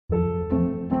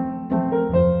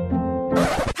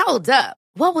Hold up.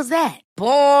 What was that?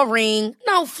 Boring.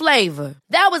 No flavor.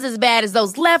 That was as bad as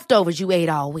those leftovers you ate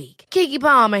all week. Keke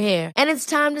Palmer here. And it's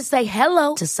time to say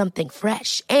hello to something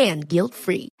fresh and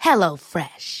guilt-free. Hello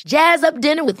Fresh. Jazz up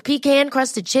dinner with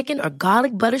pecan-crusted chicken or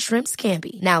garlic butter shrimp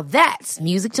scampi. Now that's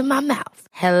music to my mouth.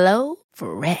 Hello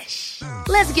Fresh.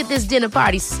 Let's get this dinner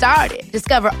party started.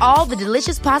 Discover all the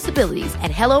delicious possibilities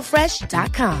at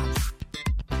hellofresh.com.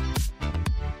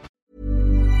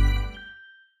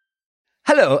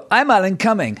 Hello, I'm Alan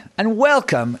Cumming, and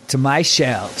welcome to My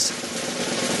Shelves.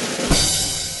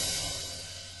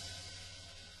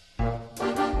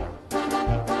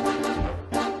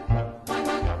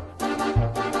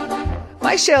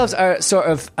 My shelves are sort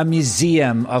of a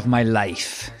museum of my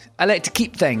life. I like to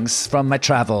keep things from my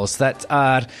travels that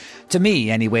are, to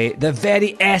me anyway, the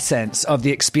very essence of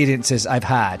the experiences I've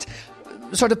had.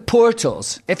 Sort of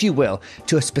portals, if you will,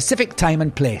 to a specific time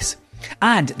and place.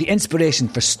 And the inspiration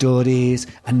for stories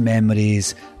and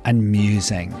memories and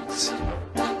musings.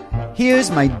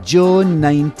 Here's my Joe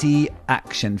 90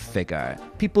 action figure.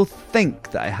 People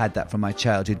think that I had that from my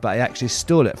childhood, but I actually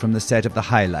stole it from the set of The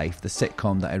High Life, the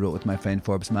sitcom that I wrote with my friend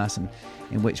Forbes Masson,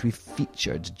 in which we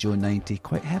featured Joe 90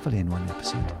 quite heavily in one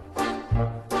episode.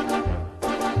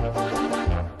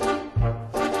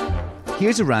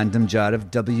 Here's a random jar of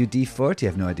WD-40. I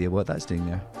have no idea what that's doing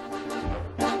there.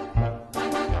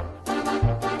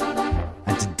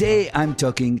 And today I'm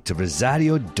talking to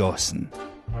Rosario Dawson.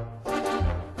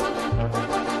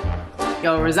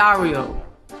 Yo, Rosario,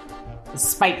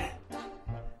 despite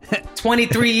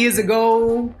 23 years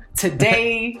ago,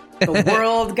 today, the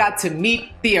world got to meet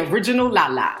the original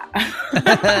Lala.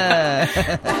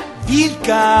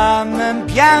 Welcome,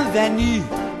 bienvenue,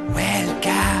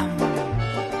 welcome.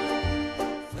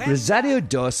 Rosario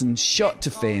Dawson shot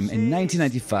to fame in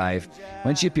 1995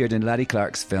 when she appeared in Larry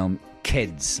Clark's film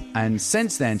Kids, and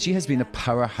since then she has been a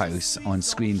powerhouse on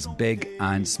screens big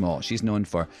and small. She's known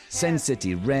for Sin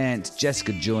City, Rent,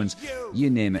 Jessica Jones,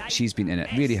 you name it, she's been in it.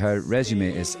 Really, her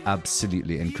resume is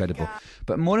absolutely incredible.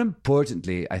 But more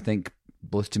importantly, I think,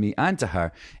 both to me and to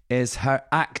her, is her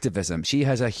activism. She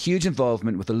has a huge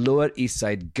involvement with the Lower East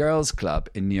Side Girls Club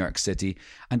in New York City,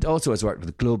 and also has worked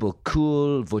with Global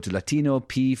Cool, Voto Latino,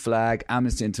 PFLAG,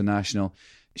 Amnesty International.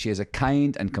 She is a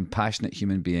kind and compassionate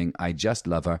human being. I just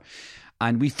love her.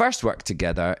 And we first worked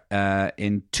together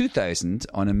in 2000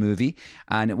 on a movie,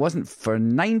 and it wasn't for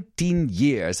 19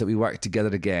 years that we worked together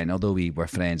again, although we were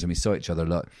friends and we saw each other a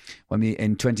lot.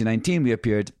 In 2019, we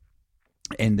appeared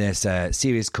in this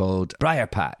series called Briar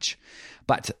Patch.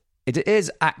 But it is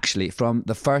actually from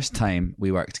the first time we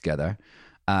worked together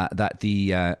that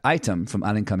the item from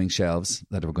Alan Cumming's shelves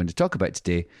that we're going to talk about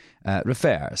today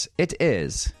refers. It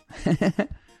is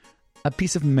a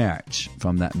piece of merch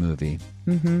from that movie.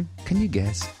 Can you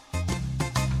guess?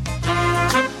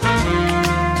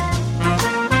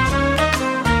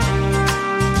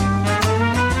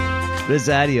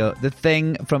 Rosario, the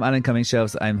thing from Alan Cumming's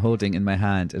shelves that I'm holding in my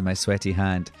hand, in my sweaty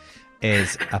hand,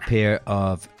 is a pair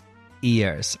of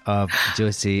ears of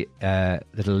Josie,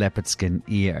 little leopard skin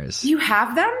ears. You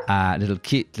have them? Little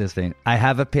cute little thing. I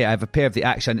have a pair of the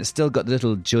action. It's still got the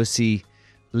little Josie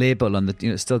label on the,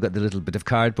 it's still got the little bit of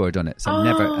cardboard on it. So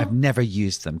I've never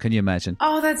used them. Can you imagine?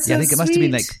 Oh, that's so I think sweet. it must have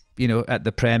been like, at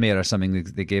the premiere or something,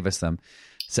 they gave us them.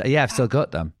 So yeah, I've still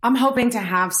got them. I'm hoping to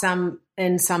have some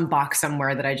in some box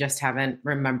somewhere that I just haven't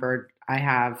remembered I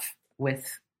have with,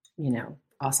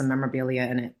 awesome memorabilia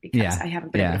in it, because I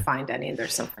haven't been able to find any, and they're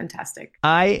so fantastic.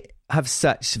 I have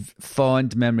such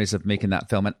fond memories of making that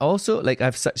film, and also I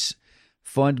have such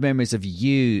fond memories of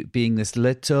you being this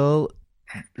little,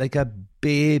 like a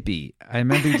baby. I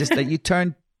remember you just you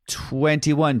turned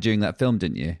 21 during that film,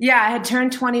 didn't you? Yeah, I had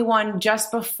turned 21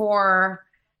 just before.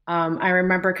 I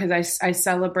remember because I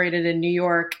celebrated in New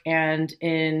York and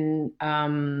in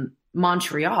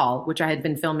Montreal, which I had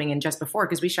been filming in just before,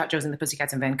 because we shot Josie and the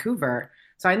Pussycats in Vancouver.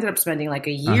 So I ended up spending like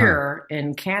a year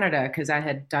in Canada, because I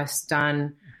had just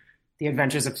done The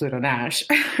Adventures of Pluto Nash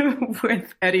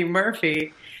with Eddie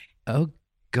Murphy. Oh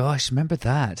gosh, remember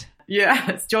that?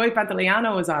 Yes, Joey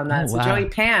Pantoliano was on that. Oh, wow. So Joey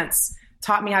Pants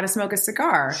taught me how to smoke a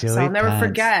cigar. Joey so I'll never Pants.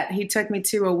 forget. He took me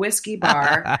to a whiskey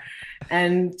bar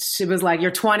and she was like,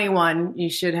 "You're 21. You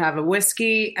should have a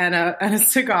whiskey and a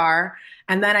cigar."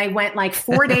 And then I went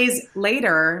 4 days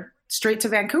later straight to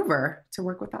Vancouver to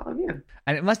work with all of you.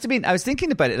 And it must have been, I was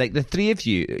thinking about it, the three of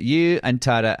you and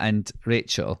Tara and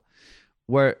Rachel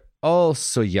were all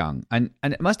so young. And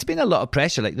it must have been a lot of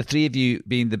pressure, the three of you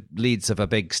being the leads of a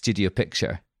big studio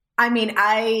picture. I mean,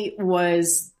 I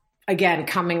was again,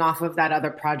 coming off of that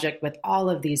other project with all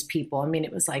of these people. I mean,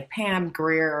 it was like Pam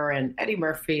Grier and Eddie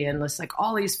Murphy and just like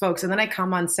all these folks. And then I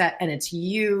come on set and it's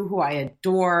you, who I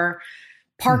adore,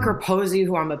 Parker Posey,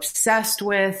 who I'm obsessed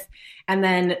with, and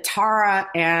then Tara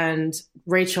and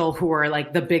Rachel, who are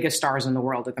like the biggest stars in the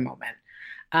world at the moment.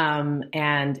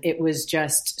 And it was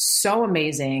just so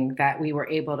amazing that we were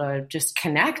able to just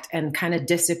connect and kind of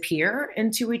disappear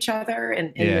into each other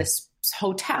in this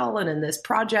hotel and in this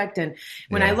project. And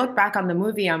when I look back on the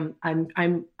movie, I'm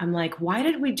like, why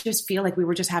did we just feel like we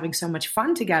were just having so much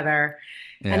fun together?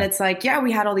 Yeah. And it's like,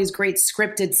 we had all these great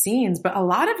scripted scenes, but a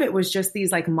lot of it was just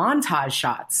these like montage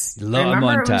shots. Love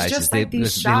montages. It was just like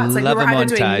these shots. Like we were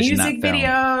either doing music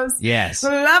videos. Yes.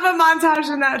 Love a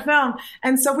montage in that film.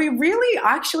 And so we really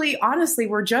actually, honestly,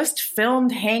 were just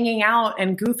filmed hanging out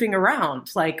and goofing around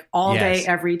like all day,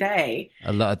 every day.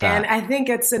 A lot of that. And I think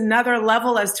it's another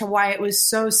level as to why it was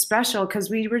so special, because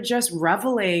we were just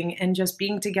reveling and just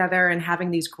being together and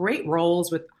having these great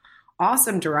roles with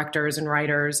awesome directors and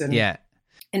writers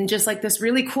and just like this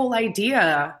really cool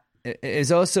idea.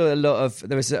 It's also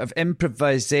there was sort of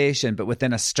improvisation, but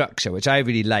within a structure, which I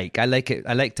really like. I like it.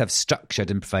 I like to have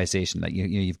structured improvisation. Like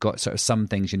you've got sort of some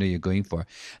things you're going for.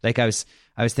 Like I was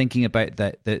thinking about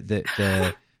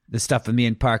the stuff with me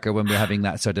and Parker when we're having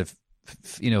that sort of,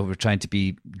 we're trying to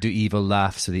do evil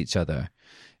laughs with each other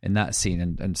in that scene,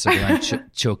 and sort of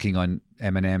choking on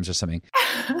M&Ms or something.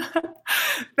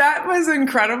 That was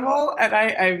incredible.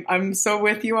 And I'm so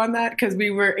with you on that, because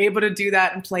we were able to do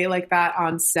that and play like that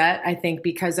on set, I think,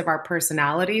 because of our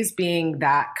personalities being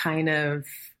that kind of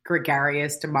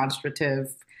gregarious,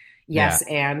 demonstrative,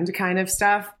 and kind of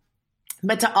stuff.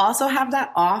 But to also have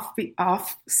that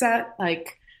offset,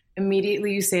 like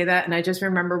immediately you say that. And I just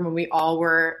remember when we all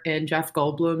were in Jeff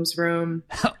Goldblum's room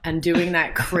and doing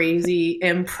that crazy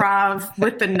improv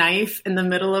with the knife in the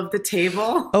middle of the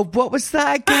table. Oh, what was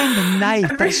that again? The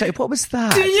knife. That's right. What was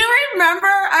that? Do you remember?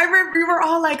 We were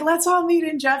all like, let's all meet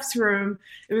in Jeff's room.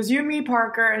 It was you, me,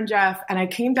 Parker, and Jeff. And I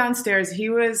came downstairs. He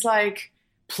was like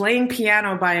playing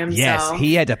piano by himself. Yes,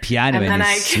 he had a piano in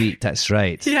his suite. That's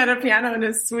right. He had a piano in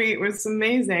his suite. It was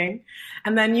amazing.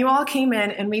 And then you all came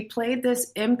in and we played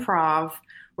this improv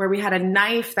where we had a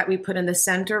knife that we put in the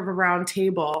center of a round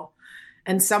table,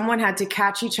 and someone had to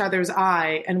catch each other's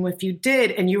eye. And if you did,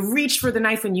 and you reached for the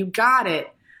knife and you got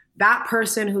it, that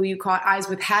person who you caught eyes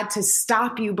with had to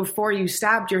stop you before you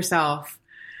stabbed yourself.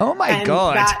 Oh my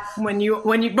God. That when you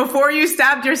before you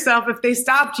stabbed yourself, if they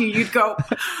stopped you, you'd go,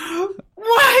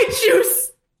 why'd you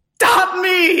stop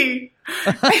me?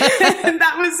 And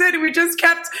that was it. We just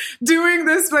kept doing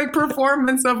this like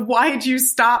performance of why'd you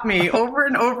stop me over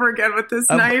and over again with this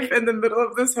knife in the middle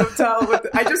of this hotel.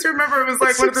 I just remember it was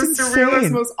like one of the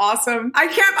surrealist, most awesome.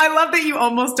 I love that you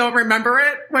almost don't remember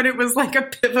it when it was like a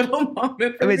pivotal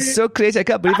moment for me. It's so crazy. I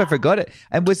can't believe I forgot it.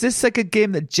 And was this like a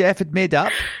game that Jeff had made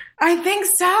up? I think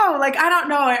so. Like, I don't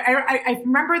know. I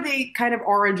remember the kind of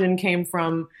origin came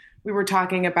from, we were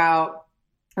talking about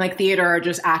like theater or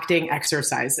just acting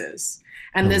exercises.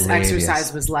 And this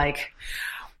exercise was like,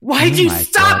 why'd you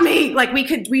stop me? Like we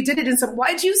did it in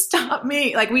why'd you stop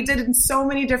me? Like we did it in so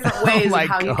many different ways of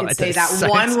how you could say that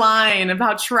one line of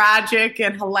how tragic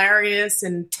and hilarious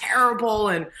and terrible.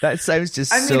 And that sounds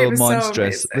just so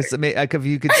monstrous. Like if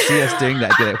you could see us doing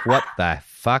that, I'd be like, what the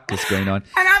fuck is going on?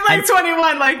 And I'm like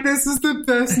 21, like this is the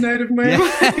best night of my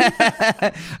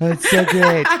life. Oh, it's so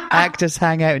great. Actors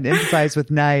hang out and improvise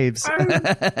with knives.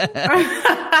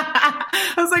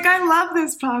 I was like, I love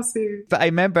this posse. But I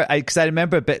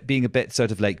remember being a bit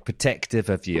sort of like protective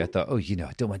of you. I thought,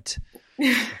 I don't want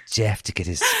Jeff to get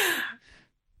his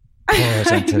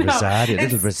paws onto Rosario,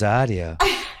 little Rosario.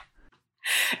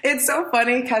 It's so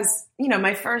funny because,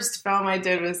 my first film I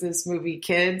did was this movie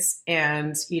Kids.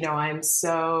 And, I'm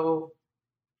so,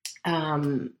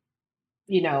 I'm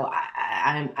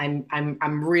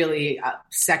really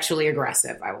sexually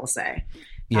aggressive, I will say.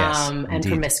 Yes, and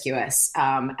promiscuous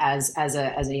as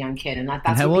a young kid. And that's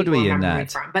and how what old people were you remember in me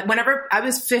that? from. But whenever I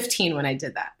was 15 when I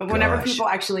did that. But whenever people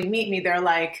actually meet me, they're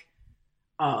like,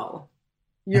 oh,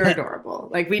 you're adorable.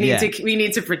 Like we need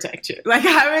to protect you. Like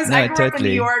I grew up in New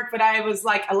York, but I was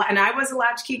like, and I was a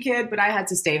latchkey kid, but I had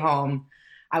to stay home.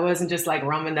 I wasn't just like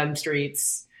roaming them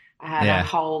streets. I had a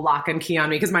whole lock and key on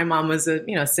me because my mom was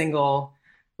a, single.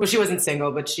 Well, she wasn't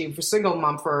single, but she was a single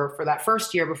mom for that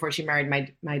first year before she married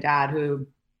my dad, who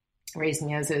raised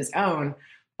me as his own.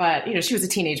 But, she was a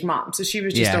teenage mom. So she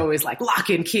was just always like lock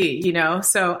and key,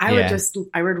 So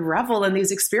I would revel in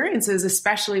these experiences,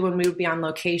 especially when we would be on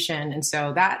location. And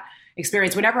so that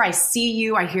experience, whenever I see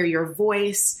you, I hear your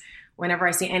voice. Whenever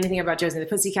I see anything about Josie and the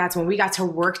Pussycats, when we got to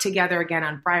work together again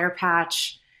on Briar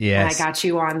Patch, Yes. And I got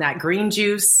you on that green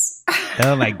juice.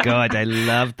 Oh my God, I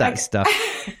love that stuff.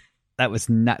 That was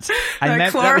nuts.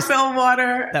 Chlorophyll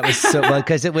water. That was so well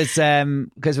because it was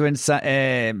because we're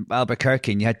in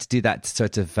Albuquerque, and you had to do that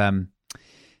sort of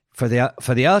for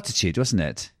the altitude, wasn't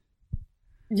it?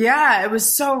 Yeah, it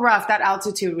was so rough. That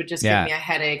altitude would just give me a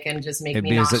headache and just make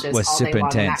me nauseous. It was all super day long.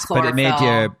 intense, but it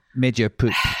made your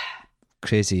poop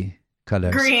crazy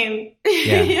colors. Green.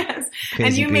 Yeah. Yes. Crazy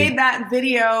and you green. made that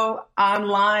video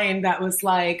online that was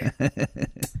like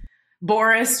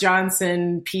Boris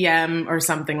Johnson PM or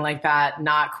something like that.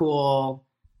 Not cool.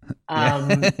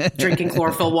 Drinking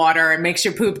chlorophyll water, it makes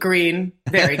your poop green.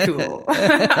 Very cool. And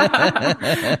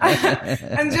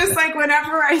just like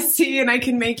whenever I see and I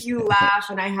can make you laugh,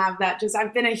 and I have that,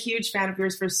 I've been a huge fan of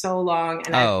yours for so long,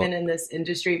 and I've been in this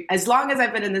industry. As long as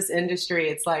I've been in this industry,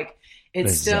 it's like it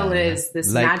still is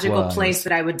this magical place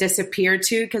that I would disappear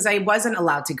to because I wasn't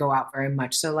allowed to go out very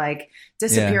much. So like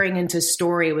disappearing into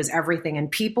story was everything. And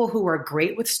people who are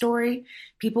great with story,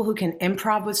 people who can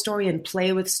improv with story and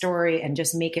play with story and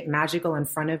just make it magical in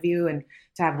front of you, and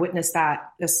to have witnessed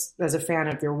that as a fan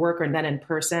of your work and then in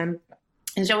person,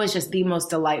 it's always just the most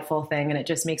delightful thing. And it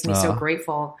just makes me so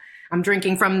grateful. I'm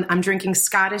drinking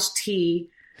Scottish tea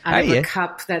out of a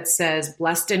cup that says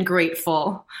blessed and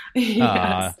grateful.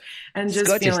 Yes. And just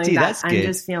Scottish feeling tea, that. that's I'm good.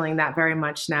 just feeling that very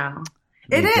much now.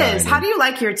 It is. How do you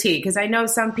like your tea? Because I know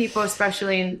some people,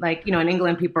 especially in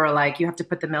England, people are like, you have to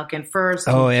put the milk in first.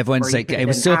 Oh, everyone's like, it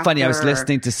was so funny. I was after.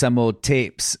 listening to some old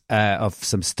tapes of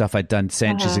some stuff I'd done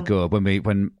centuries ago when it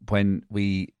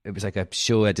was like a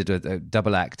show I did with a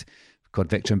double act called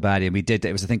Victor and Barry, and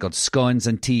it was a thing called Scones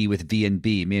and Tea with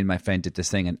V&B. Me and my friend did this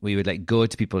thing, and we would like go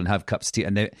to people and have cups of tea,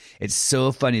 and it's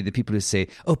so funny, the people who say,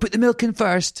 oh, put the milk in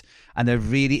first, and they're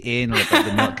really anal about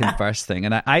the milk in first thing.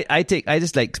 And I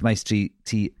just like my tea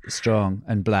strong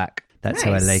and black. That's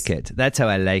how I like it. That's how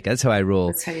I like it. That's how I roll.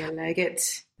 That's how you like it.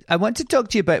 I want to talk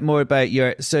to you more about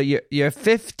you're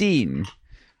 15,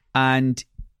 and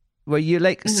were you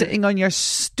like sitting on your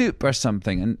stoop or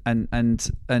something, and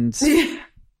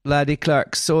Larry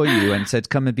Clark saw you and said,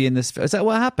 come and be in this. Is that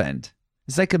what happened?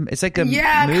 It's like a movie.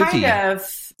 Kind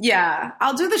of. Yeah.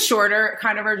 I'll do the shorter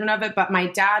kind of version of it. But my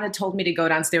dad had told me to go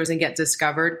downstairs and get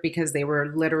discovered because they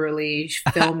were literally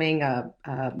filming a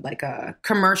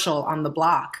commercial on the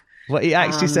block. Well, he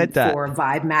actually said that. For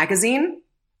Vibe magazine.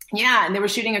 Yeah. And they were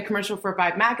shooting a commercial for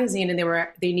Vibe magazine, and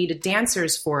they needed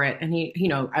dancers for it. And he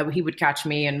would catch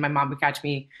me, and my mom would catch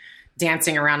me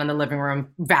dancing around in the living room,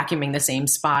 vacuuming the same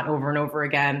spot over and over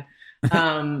again,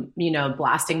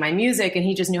 blasting my music. And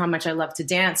he just knew how much I loved to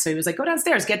dance. So he was like, go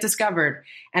downstairs, get discovered.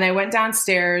 And I went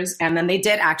downstairs, and then they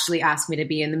did actually ask me to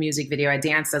be in the music video. I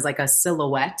danced as like a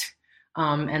silhouette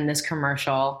in this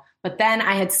commercial. But then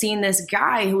I had seen this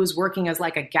guy who was working as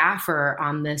like a gaffer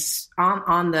on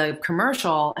the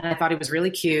commercial, and I thought he was really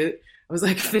cute. I was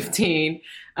like 15.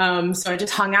 So I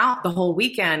just hung out the whole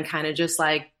weekend, kind of just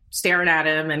like staring at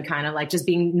him and kind of like just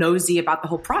being nosy about the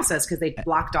whole process because they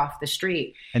blocked off the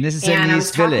street. And this is in the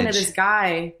East Village. I was talking to this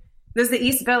guy. This is the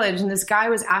East Village, and this guy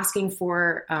was asking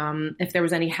for if there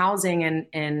was any housing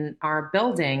in our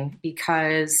building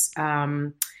because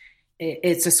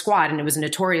it's a squad, and it was a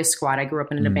notorious squad. I grew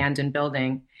up in an abandoned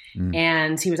building.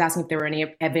 And he was asking if there were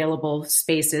any available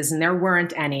spaces, and there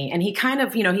weren't any. And he kind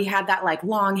of, he had that like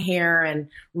long hair and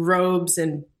robes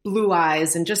and blue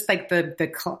eyes and just like the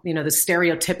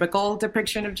stereotypical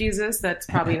depiction of Jesus. That's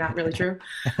probably not really true.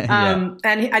 And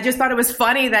I just thought it was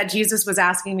funny that Jesus was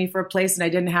asking me for a place and I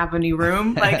didn't have any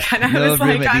room. Like, and I was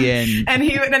like, and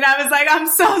I was like, I'm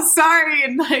so sorry.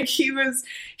 And like,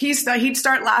 he'd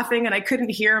start laughing, and I couldn't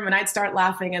hear him, and I'd start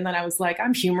laughing. And then I was like,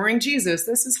 I'm humoring Jesus.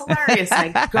 This is hilarious.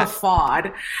 And I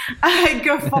guffawed.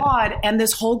 And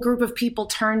this whole group of people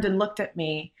turned and looked at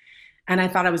me. And I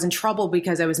thought I was in trouble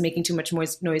because I was making too much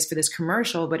noise for this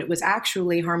commercial. But it was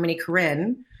actually Harmony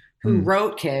Korine who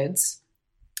wrote Kids,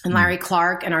 and Larry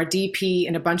Clark and our DP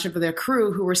and a bunch of their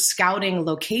crew who were scouting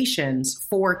locations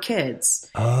for Kids.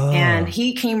 Oh. And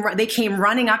they came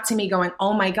running up to me going,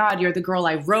 oh my God, you're the girl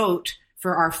I wrote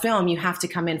for our film. You have to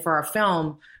come in for our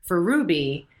film for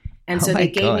Ruby. And so they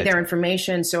gave me their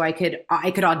information so I could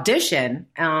audition.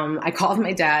 I called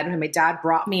my dad, and my dad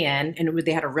brought me in, and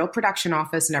they had a real production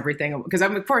office and everything. Because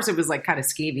of course it was like kind of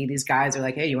skeevy. These guys are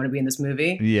like, hey, you want to be in this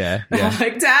movie? Yeah. I'm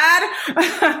like,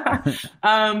 Dad.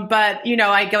 But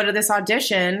I go to this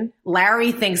audition.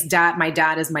 Larry thinks my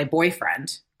dad is my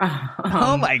boyfriend.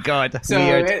 Oh my God. So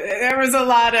weird. There was a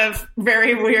lot of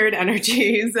very weird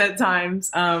energies at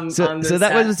times. So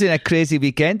that was a crazy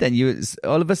weekend, and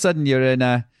all of a sudden you're in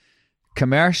a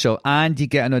commercial and you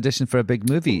get an audition for a big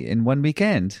movie in one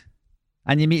weekend,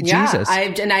 and you meet Jesus.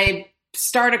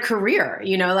 start a career,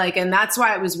 like, and that's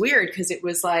why it was weird, because it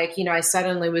was like, I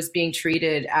suddenly was being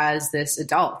treated as this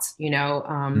adult,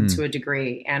 to a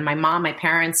degree. And my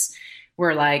parents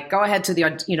were like, go ahead to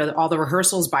the, all the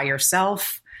rehearsals by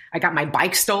yourself. I got my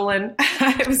bike stolen.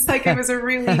 It was a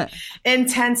really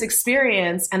intense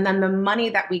experience. And then the money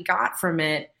that we got from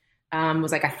it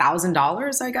was like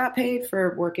 $1,000 I got paid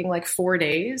for working like 4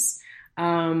 days.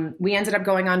 We ended up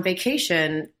going on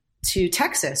vacation to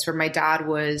Texas, where my dad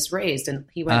was raised, and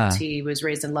he was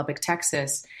raised in Lubbock,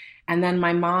 Texas. And then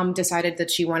my mom decided that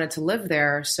she wanted to live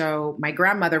there. So my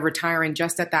grandmother, retiring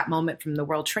just at that moment from the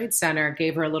World Trade Center,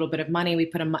 gave her a little bit of money. We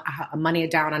put a money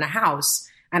down on a house,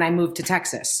 and I moved to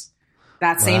Texas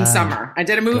that same summer. I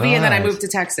did a movie and then I moved to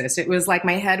Texas. It was like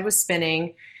my head was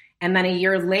spinning. And then a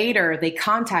year later, they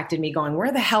contacted me going,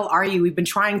 where the hell are you? We've been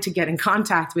trying to get in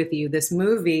contact with you. This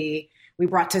movie we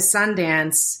brought to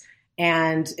Sundance,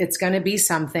 and it's going to be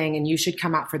something, and you should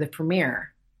come out for the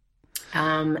premiere.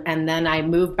 And then I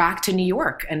moved back to New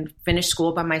York and finished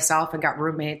school by myself and got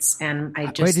roommates. And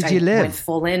I went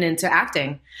full into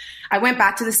acting. I went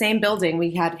back to the same building.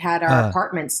 We had our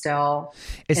apartment still.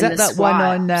 Is that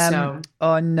one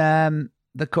on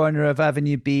the corner of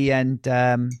Avenue B and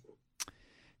 13th?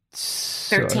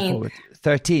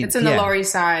 13th. It's in the Lower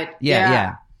East Side.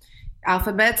 Yeah.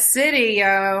 Alphabet City,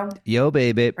 yo,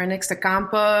 baby. Right next to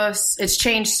campus. It's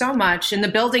changed so much. And the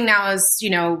building now is, the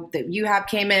UHAB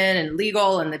came in and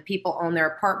legal, and the people own their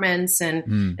apartments.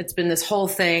 And it's been this whole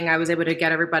thing. I was able to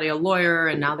get everybody a lawyer,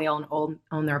 and now they own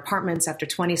their apartments after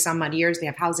 20 some odd years. They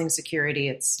have housing security.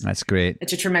 That's great.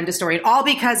 It's a tremendous story. And all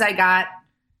because I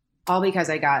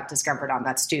got discovered on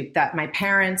that stoop that my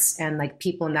parents and like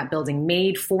people in that building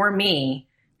made for me.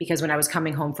 Because when I was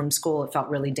coming home from school, it felt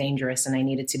really dangerous, and I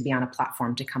needed to be on a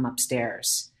platform to come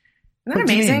upstairs. Isn't that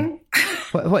amazing?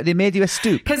 What, they made you a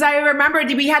stoop? Because I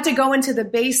remembered we had to go into the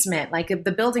basement. Like,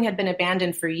 the building had been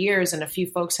abandoned for years, and a few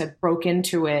folks had broke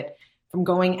into it from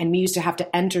going, and we used to have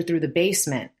to enter through the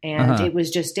basement. And it was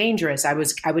just dangerous. I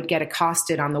would get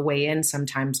accosted on the way in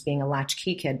sometimes, being a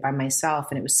latchkey kid by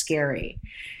myself, and it was scary.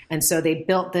 And so they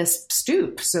built this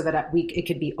stoop so that it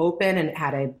could be open, and it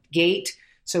had a gate,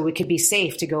 so it could be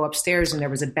safe to go upstairs, and there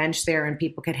was a bench there and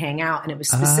people could hang out. And it was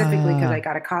specifically because I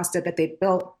got accosted that they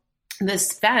built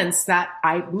this fence that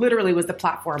I literally was the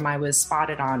platform I was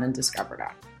spotted on and discovered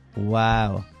on.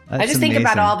 Wow. I just think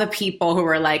about all the people who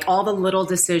were like, all the little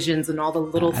decisions and all the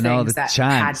little things that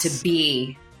had to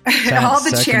be, all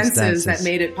the chances that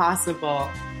made it possible.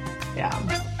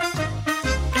 Yeah.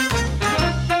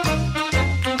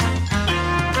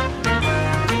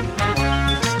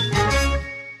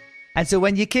 And so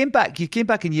when you came back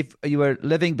and you were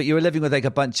living with like a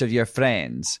bunch of your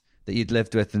friends that you'd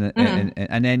lived with,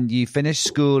 and then you finished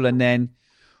school, and then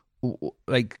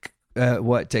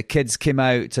kids came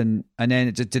out, and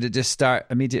then did it just start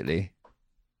immediately?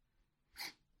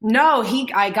 No, he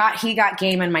got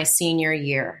game in my senior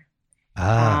year.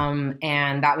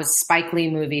 And that was Spike Lee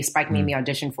movie. Spike made me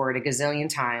audition for it a gazillion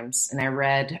times. And I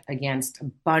read against a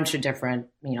bunch of different,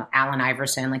 Allen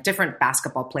Iverson, like different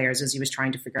basketball players, as he was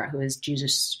trying to figure out who his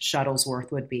Jesus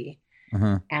Shuttlesworth would be.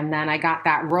 And then I got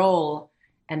that role.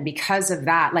 And because of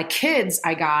that, like kids,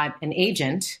 I got an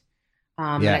agent.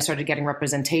 And I started getting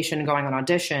representation and going on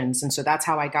auditions. And so that's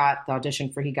how I got the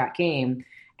audition for He Got Game.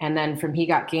 And then from He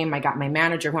Got Game, I got my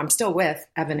manager, who I'm still with,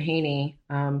 Evan Haney,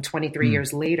 23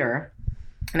 years later.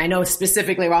 And I know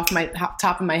specifically off my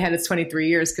top of my head, it's 23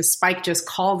 years, because Spike just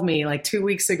called me like 2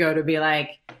 weeks ago to be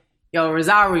like, yo,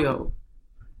 Rosario,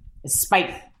 it's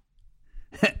Spike.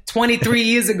 23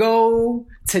 years ago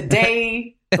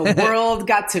today, the world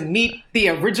got to meet the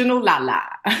original Lala.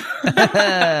 And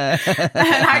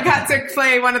I got to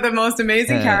play one of the most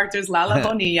amazing characters, Lala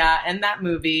Bonilla, in that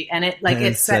movie. And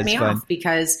it set me off,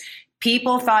 because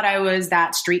people thought I was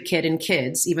that street kid in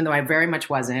Kids, even though I very much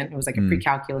wasn't. It was like a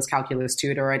pre-calculus calculus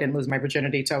tutor. I didn't lose my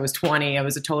virginity till I was 20. I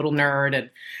was a total nerd.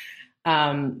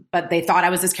 And but they thought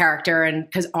I was this character, and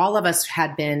because all of us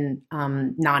had been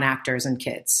non-actors in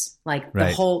Kids. Like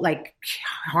the whole, like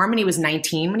Harmony was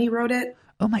 19 when he wrote it.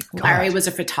 Oh my God. Larry was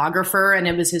a photographer, and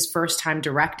it was his first time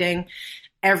directing.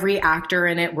 Every actor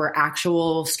in it were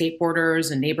actual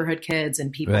skateboarders and neighborhood kids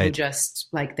and people who just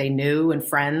like they knew, and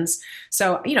friends.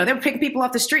 So, they were picking people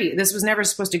off the street. This was never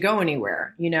supposed to go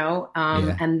anywhere,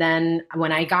 And then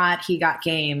when He Got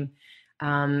Game,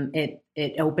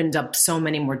 it opened up so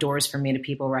many more doors for me to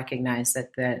people recognize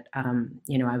that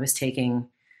I was taking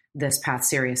this path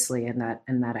seriously, and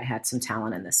that I had some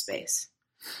talent in this space.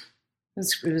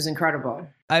 It was incredible.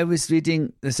 I was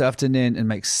reading this afternoon in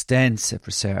my extensive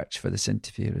research for this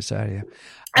interview, Rosario,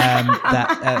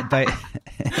 that about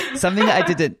something that I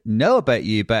didn't know about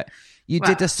you, but you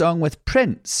did a song with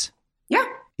Prince. Yeah.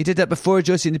 You did that before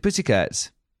Josie and the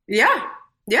Pussycats. Yeah.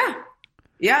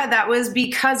 That was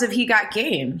because of He Got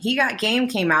Game. He Got Game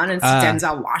came out, and it's a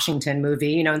Denzel Washington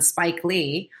movie, and Spike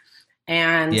Lee.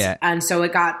 And so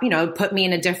it got, put me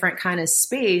in a different kind of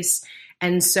space.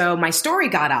 And so my story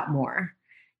got out more.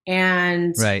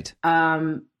 And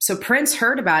so Prince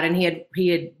heard about it, and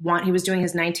he was doing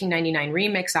his 1999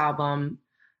 remix album.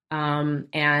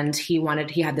 And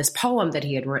he had this poem that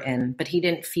he had written, but he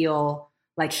didn't feel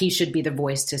like he should be the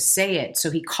voice to say it. So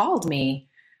he called me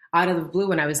out of the blue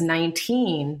when I was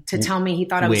 19 to tell me he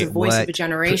thought I was a voice of a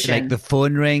generation. Like the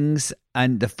phone rings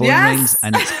and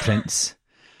it's Prince.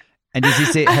 And did he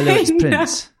say, hello, it's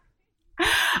Prince?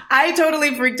 I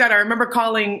totally freaked out. I remember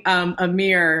calling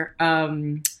Amir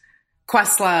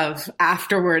Questlove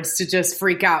afterwards to just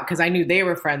freak out because I knew they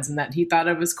were friends and that he thought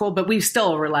it was cool. But we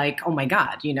still were like, oh my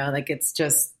God, it's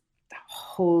just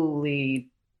holy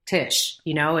tish,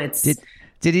 it's...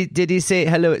 Did he say,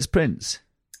 hello, it's Prince?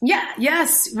 Yeah.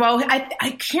 Yes. Well,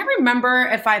 I can't remember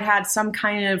if I'd had some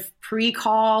kind of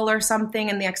pre-call or something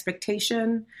in the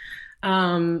expectation.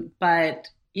 But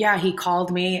yeah, he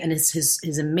called me, and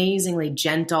his amazingly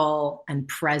gentle and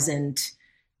present,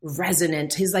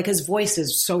 resonant. His voice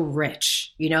is so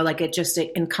rich,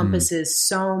 it encompasses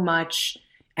so much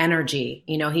energy.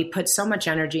 He puts so much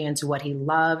energy into what he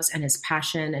loves and his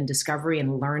passion and discovery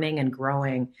and learning and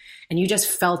growing. And you just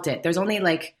felt it. There's only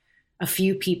like a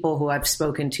few people who I've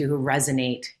spoken to who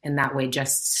resonate in that way,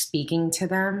 just speaking to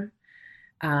them.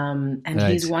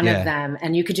 He's one of them.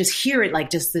 And you could just hear it, like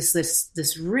just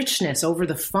this richness over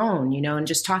the phone, and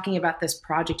just talking about this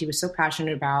project he was so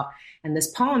passionate about and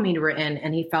this poem he'd written.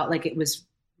 And he felt like it was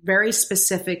very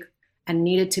specific and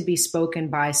needed to be spoken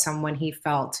by someone he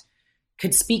felt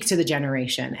could speak to the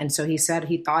generation. And so he said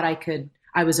he thought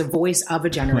I was a voice of a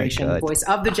generation, voice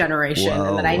of the generation,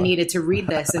 and that I needed to read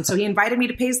this. And so he invited me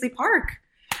to Paisley Park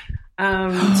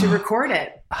to record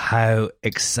it. How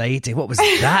exciting. What was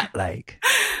that like?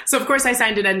 So, of course, I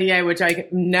signed an NDA, which I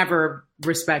never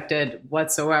respected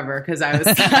whatsoever because I was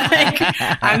like,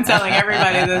 I'm telling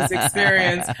everybody this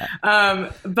experience.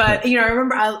 But, I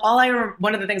remember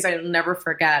one of the things I'll never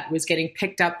forget was getting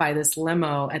picked up by this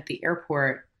limo at the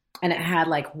airport. And it had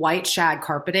like white shag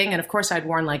carpeting. And of course I'd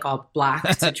worn like all black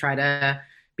to try to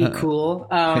be cool.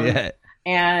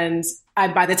 And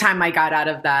by the time I got out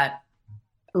of that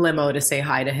limo to say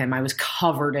hi to him, I was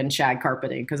covered in shag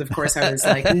carpeting. Because of course I was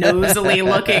like nosily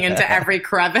looking into every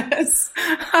crevice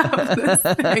of this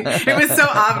thing. It was so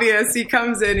obvious. He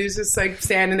comes in, he's just like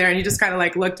standing there, and he just kind of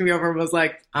like looked me over and was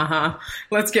like,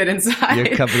 let's get inside.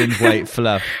 You're covered in white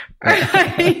fluff.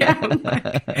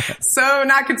 So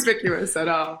not conspicuous at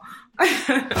all.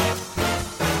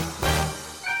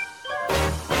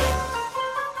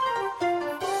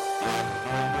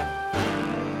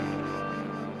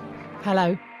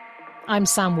 Hello, I'm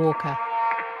Sam Walker.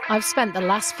 I've spent the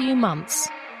last few months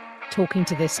talking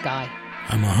to this guy.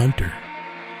 I'm a hunter.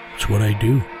 It's what I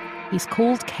do. He's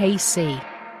called KC.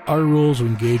 Our rules of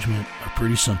engagement are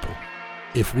pretty simple.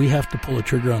 If we have to pull a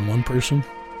trigger on one person,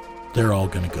 they're all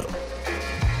going to go.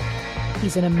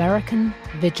 He's an American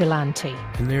vigilante.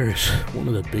 And there is one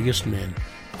of the biggest men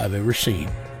I've ever seen,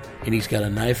 and he's got a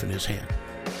knife in his hand.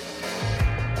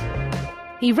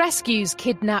 He rescues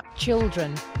kidnapped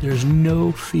children. There's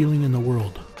no feeling in the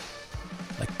world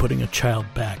like putting a child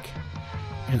back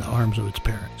in the arms of its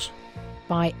parents.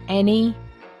 By any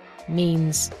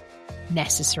means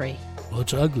necessary. Well,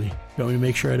 it's ugly. You want me to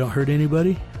make sure I don't hurt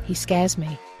anybody? He scares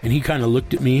me. And he kind of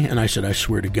looked at me, and I said, I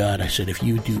swear to God, I said, if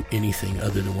you do anything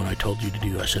other than what I told you to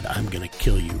do, I said, I'm going to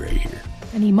kill you right here.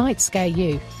 And he might scare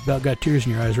you. About got tears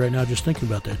in your eyes right now just thinking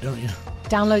about that, don't you?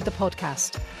 Download the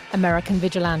podcast, American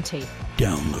Vigilante.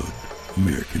 Download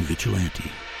American Vigilante.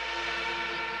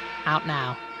 Out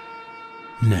now.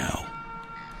 Now.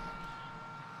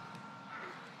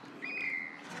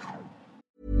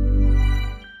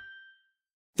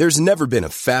 There's never been a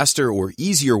faster or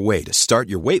easier way to start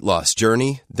your weight loss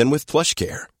journey than with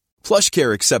PlushCare.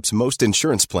 PlushCare accepts most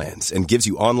insurance plans and gives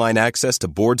you online access to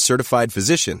board-certified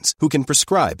physicians who can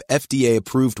prescribe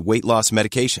FDA-approved weight loss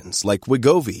medications like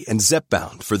Wegovy and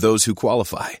Zepbound for those who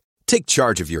qualify. Take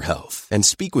charge of your health and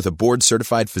speak with a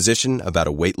board-certified physician about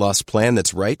a weight loss plan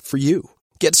that's right for you.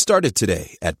 Get started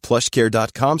today at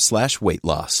plushcare.com/weight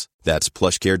loss. That's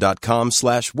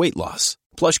plushcare.com/weight loss.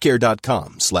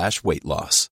 plushcare.com/weight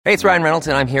loss. Hey, it's Ryan Reynolds,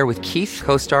 and I'm here with Keith,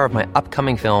 co-star of my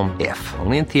upcoming film, If,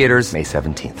 only in theaters May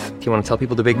 17th. Do you want to tell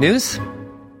people the big news?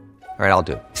 All right, I'll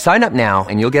do it. Sign up now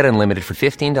and you'll get unlimited for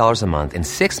 $15 a month and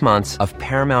 6 months of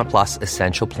Paramount Plus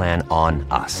Essential Plan on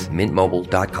us.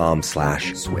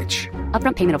 MintMobile.com/switch.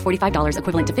 Upfront payment of $45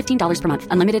 equivalent to $15 per month.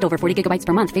 Unlimited over 40 gigabytes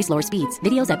per month. Face lower speeds.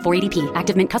 Videos at 480p.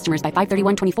 Active Mint customers by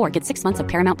 531.24 get 6 months of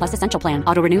Paramount Plus Essential Plan.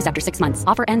 Auto renews after 6 months.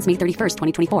 Offer ends May 31st,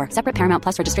 2024. Separate Paramount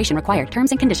Plus registration required. Terms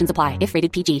and conditions apply if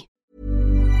rated PG.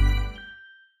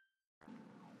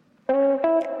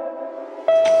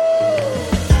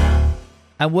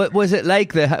 And what was it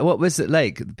like?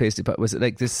 The pastry part? Was it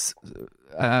like this?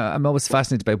 I'm always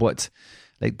fascinated by what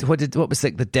was like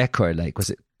the decor like?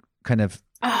 Was it kind of?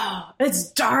 Oh,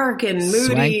 it's dark and moody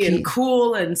swanky? And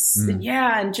cool and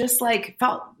yeah, and just like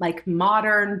felt like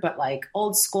modern, but like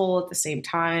old school at the same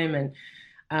time. And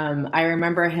I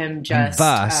remember him just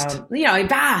vast,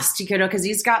 because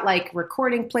he's got like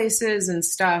recording places and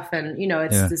stuff, and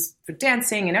it's this for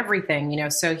dancing and everything,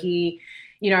 so he.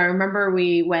 I remember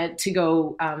we went to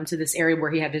go to this area where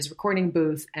he had his recording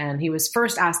booth, and he was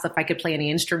first asked if I could play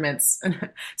any instruments. And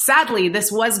sadly,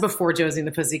 this was before Josie and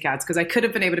the Pussycats, because I could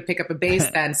have been able to pick up a bass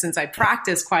then, since I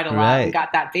practiced quite a lot and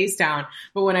got that bass down.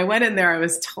 But when I went in there, I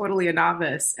was totally a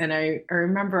novice. And I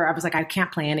remember I was like, I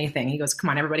can't play anything. He goes, come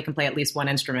on, everybody can play at least one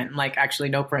instrument. I'm like, actually,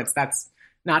 no, Prince, that's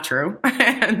not true.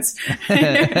 And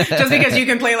just because you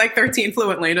can play like 13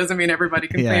 fluently doesn't mean everybody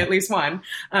can play at least one.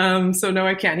 So no,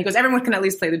 I can't. He goes, everyone can at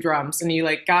least play the drums. And he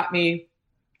like got me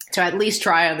to at least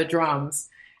try on the drums.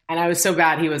 And I was so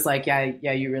bad. He was like,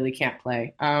 yeah, you really can't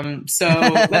play. So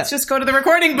let's just go to the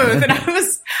recording booth. And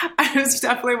I was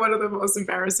definitely one of the most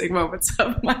embarrassing moments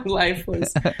of my life,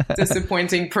 was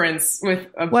disappointing Prince with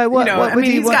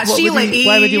he's got Sheila E.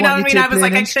 I was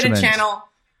like,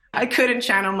 I couldn't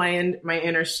channel my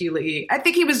inner Sheila E. I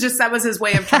think that was his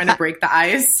way of trying to break the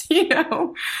ice,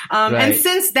 And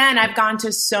since then, I've gone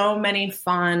to so many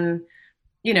fun,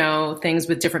 things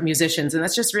with different musicians, and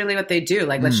that's just really what they do.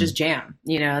 Like, let's just jam.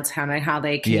 It's kind of how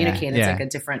they communicate. It's like a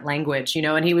different language,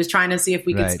 And he was trying to see if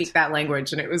we could speak that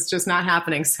language, and it was just not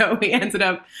happening. So we ended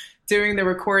up doing the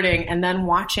recording and then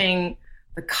watching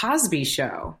the Cosby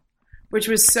Show, which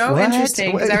was so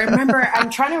interesting, because I'm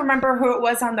trying to remember who it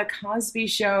was on the Cosby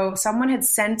Show. Someone had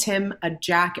sent him a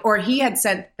jacket, or he had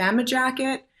sent them a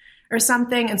jacket or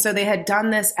something. And so they had done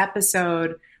this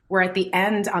episode where at the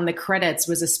end on the credits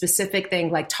was a specific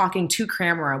thing, like talking to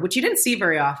camera, which you didn't see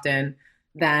very often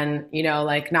then,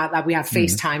 like not that we have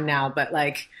FaceTime now, but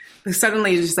like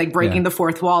suddenly just like breaking the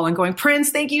fourth wall and going, Prince,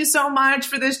 thank you so much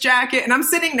for this jacket. And I'm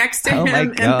sitting next to him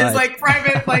in his like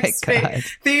private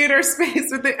theater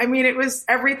space with it. I mean, it was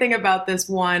everything about this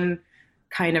one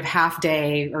kind of half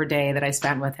day or day that I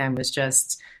spent with him was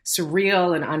just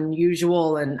surreal and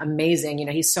unusual and amazing.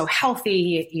 He's so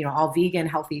healthy, he, all vegan,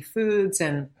 healthy foods,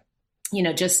 and,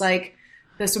 just like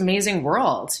this amazing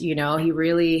world. He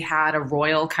really had a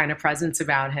royal kind of presence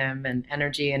about him and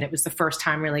energy. And it was the first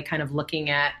time really kind of looking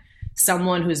at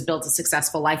someone who's built a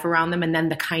successful life around them, and then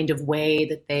the kind of way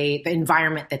that the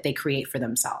environment that they create for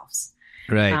themselves.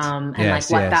 Right. And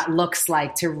that looks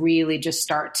like to really just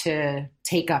start to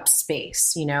take up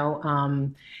space,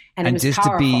 and it was just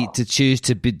powerful. to choose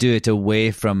to do it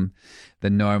away from the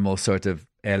normal sort of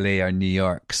LA or New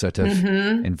York sort of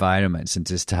environments, and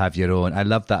just to have your own. I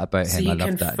love that about him. So I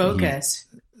love that. Focus.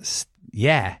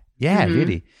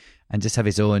 Really. And just have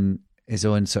his own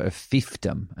sort of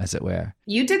fiefdom, as it were.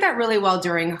 You did that really well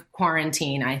during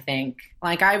quarantine, I think.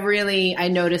 Like I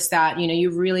noticed that, you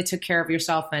really took care of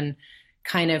yourself and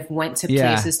kind of went to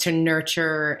places to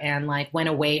nurture, and like went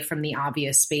away from the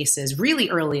obvious spaces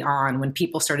really early on, when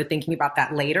people started thinking about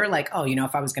that later, like, oh,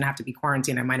 if I was going to have to be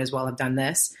quarantined, I might as well have done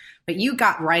this. But you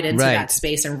got right into that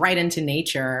space and right into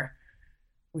nature,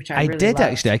 which I really did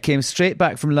loved. Actually. I came straight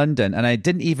back from London, and I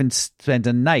didn't even spend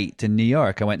a night in New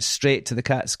York. I went straight to the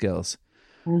Catskills.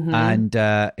 And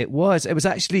it was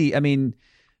actually, I mean,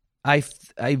 I've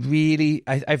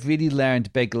really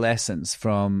learned big lessons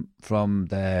from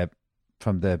the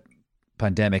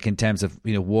pandemic, in terms of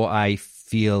what I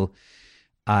feel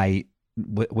I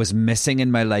was missing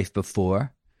in my life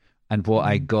before, and what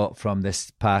I got from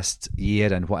this past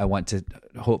year, and what I want to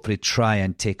hopefully try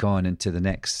and take on into the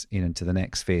next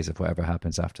phase of whatever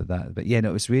happens after that. But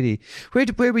it was really,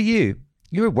 where were you?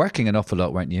 You were working an awful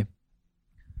lot, weren't you?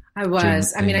 I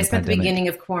was. I spent the beginning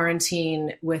of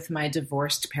quarantine with my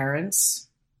divorced parents,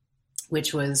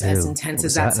 which was as intense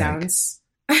as that sounds.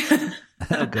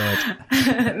 Oh, God.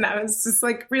 And I was just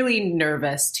like really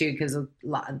nervous too, because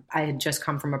I had just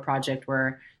come from a project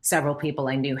where several people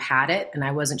I knew had it, and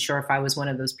I wasn't sure if I was one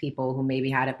of those people who maybe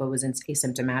had it but was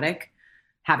asymptomatic.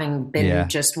 Having been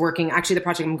just working, actually the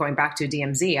project I'm going back to,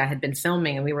 DMZ, I had been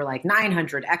filming, and we were like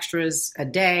 900 extras a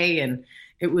day, and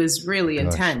It was really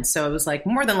intense. So it was like,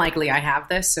 more than likely I have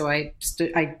this. So I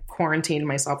quarantined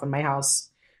myself in my house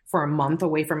for a month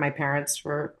away from my parents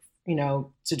for,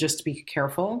 to just be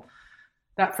careful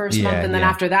that first month. And then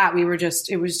after that, we were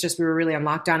really on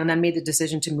lockdown, and then made the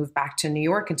decision to move back to New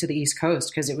York and to the East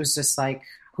Coast, because it was just like,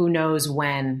 who knows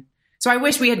when. So I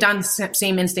wish we had done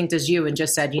same instinct as you and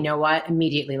just said, you know what,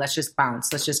 immediately, let's just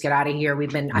bounce. Let's just get out of here.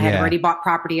 I had already bought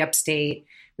property upstate.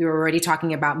 We were already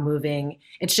talking about moving.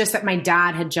 It's just that my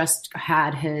dad had just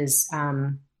had his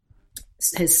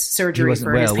surgery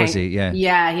for his was he? Yeah,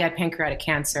 he had pancreatic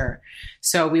cancer.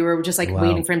 So we were just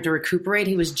waiting for him to recuperate.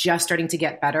 He was just starting to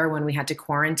get better when we had to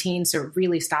quarantine. So it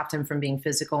really stopped him from being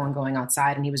physical and going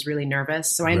outside. And he was really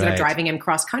nervous. So I ended up driving him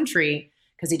cross country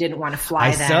because he didn't want to fly.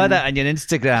 I saw that on your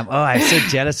Instagram. Oh, I'm so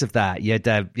jealous of that. You had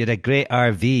a great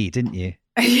RV, didn't you?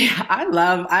 Yeah, I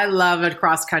love a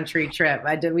cross country trip.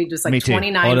 We just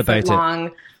 29 foot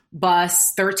long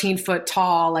bus, 13 foot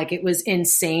tall. Like, it was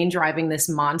insane driving this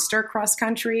monster cross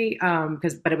country.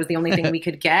 But it was the only thing we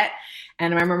could get.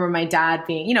 And I remember my dad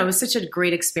being, it was such a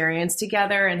great experience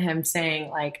together, and him saying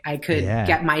like, I could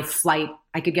get my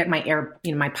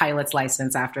my pilot's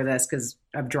license after this because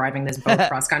of driving this boat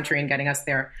cross country and getting us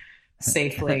there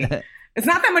safely. It's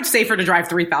not that much safer to drive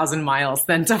 3,000 miles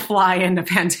than to fly in a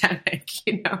pandemic,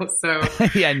 so it was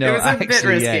a bit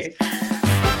risky. Yes.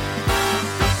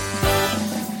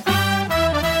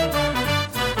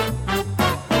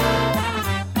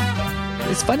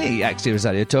 It's funny, actually,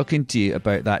 Rosario, talking to you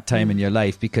about that time in your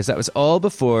life, because that was all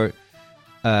before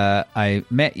I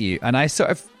met you. And I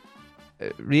sort of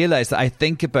realized that I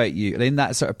think about you in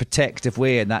that sort of protective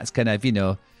way, and that's kind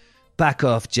of, back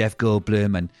off, Jeff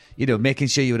Goldblum, and, making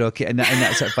sure you were okay in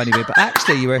that sort of funny way. But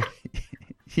actually,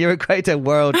 you were quite a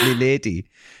worldly lady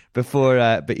before,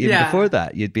 but even before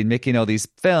that, you'd been making all these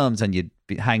films, and you'd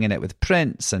be hanging out with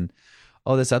Prince and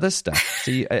all this other stuff.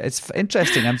 So it's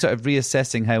interesting. I'm sort of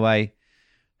reassessing how I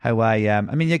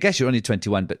I guess you're only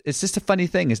 21, but it's just a funny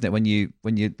thing, isn't it? When you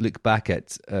look back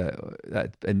at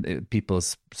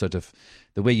people's sort of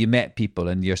the way you met people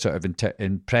and your sort of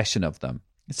impression of them.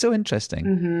 It's so interesting.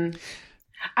 Mm-hmm.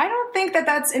 I don't think that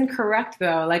that's incorrect,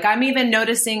 though. Like, I'm even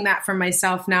noticing that for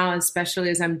myself now, especially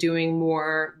as I'm doing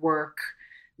more work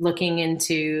looking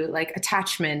into like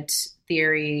attachment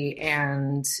theory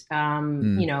and,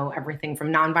 everything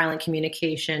from nonviolent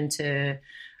communication to,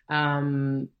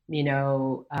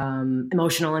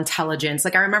 emotional intelligence.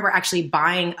 Like, I remember actually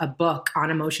buying a book on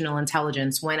emotional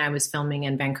intelligence when I was filming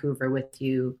in Vancouver with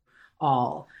you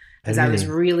all. Because I was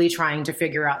really trying to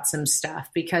figure out some stuff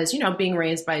because, being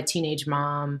raised by a teenage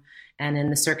mom and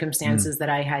in the circumstances that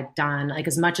I had done, like,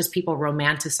 as much as people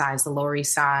romanticize the Lower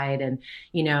East Side and,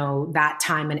 that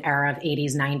time and era of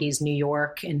 80s, 90s New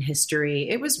York in history,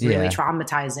 it was really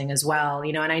traumatizing as well,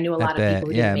 and I knew a lot of people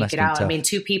who didn't make it out. Tough. I mean,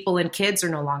 2 people and kids are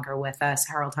no longer with us,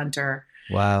 Harold Hunter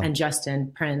and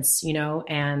Justin Prince,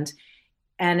 and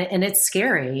it's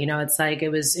scary, it's like, it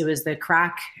was the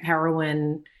crack,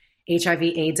 heroin, HIV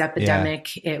AIDS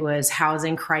epidemic. Yeah. It was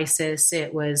housing crisis.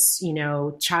 It was,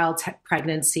 child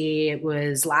pregnancy. It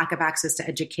was lack of access to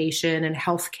education and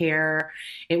healthcare.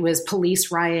 It was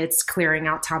police riots clearing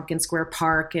out Tompkins Square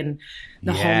Park and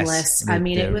the homeless. I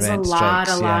mean, it was a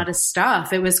lot of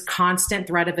stuff. It was constant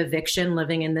threat of eviction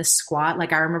living in this squat.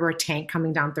 Like, I remember a tank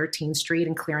coming down 13th Street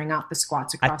and clearing out the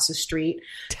squats across the street.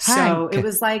 So it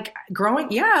was like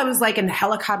it was like in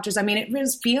helicopters. I mean, it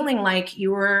was feeling like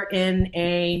you were in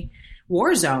a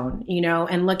war zone,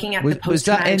 and looking at the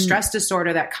post-traumatic stress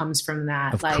disorder that comes from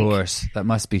that. Of course, that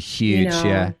must be huge,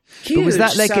 yeah. Huge. But was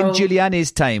that like in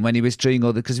Giuliani's time when he was doing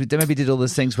all because maybe did all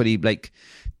those things where he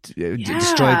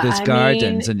destroyed those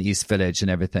gardens in the East Village and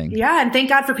everything? Yeah, and thank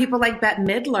God for people like Bette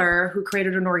Midler who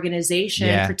created an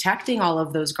organization protecting all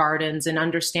of those gardens and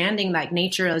understanding that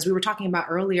nature, as we were talking about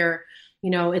earlier,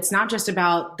 it's not just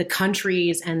about the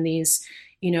countries and these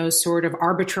sort of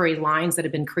arbitrary lines that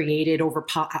have been created over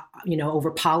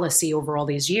policy over all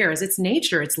these years. It's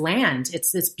nature, it's land,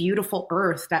 it's this beautiful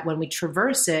earth that when we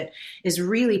traverse it is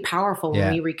really powerful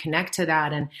when we reconnect to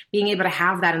that, and being able to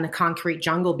have that in the concrete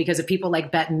jungle because of people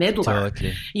like Bette Midler,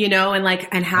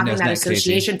 and having that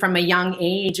association from a young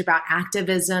age about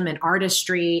activism and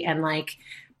artistry and like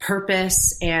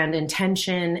purpose and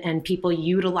intention and people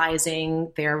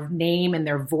utilizing their name and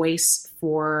their voice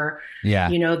for,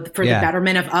 the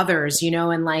betterment of others,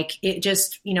 and like, it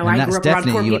just, I grew up around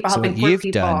poor people, helping poor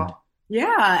people. Done.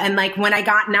 Yeah. And like, when I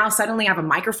got now suddenly I have a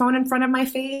microphone in front of my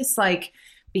face, like,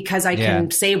 because I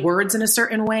can say words in a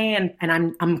certain way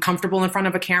and I'm comfortable in front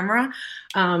of a camera.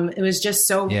 It was just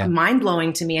so mind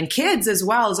blowing to me. And kids as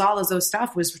well as all of those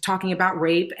stuff was talking about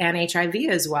rape and HIV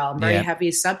as well. Very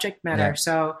heavy subject matter. Yeah.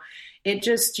 So it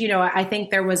just, you know, I think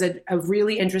there was a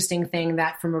really interesting thing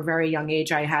that from a very young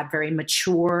age, I had very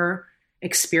mature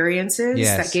experiences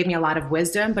that gave me a lot of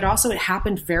wisdom, but also it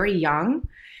happened very young,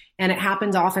 and it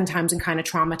happened oftentimes in kind of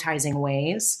traumatizing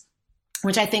ways,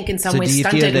 which I think in some ways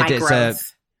stunted my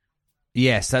growth.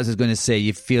 Yes, that's what I was going to say.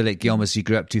 You feel like you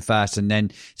grew up too fast. And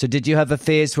then, so did you have a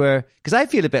phase where, because I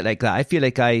feel a bit like that. I feel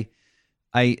like I,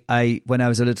 when I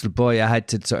was a little boy, I had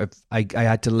to I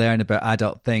had to learn about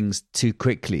adult things too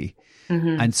quickly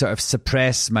and sort of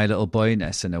suppress my little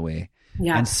boyness in a way.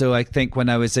 Yeah. And so I think when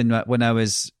I was in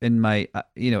my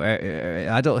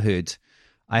adulthood,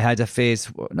 I had a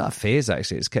phase, not a phase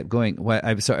actually, it's kept going, where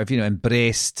I was sort of,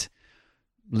 embraced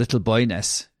little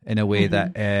boyness in a way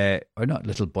that, or not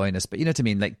little boyness, but you know what I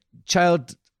mean? Like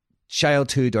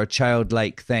childhood or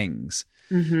childlike things.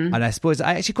 And I suppose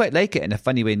I actually quite like it in a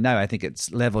funny way now. I think it's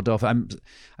leveled off. I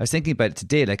was thinking about it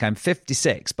today, like I'm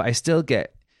 56, but I still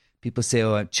get people say,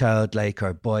 oh, I'm childlike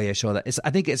or boyish, all that. I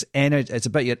think it's energy. It's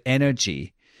about your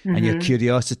energy and your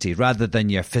curiosity rather than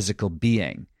your physical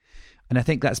being. And I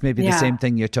think that's maybe the same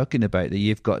thing you're talking about, that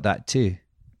you've got that too.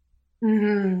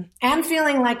 And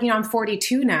feeling like, I'm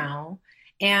 42 now,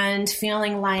 and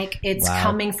feeling like it's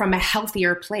coming from a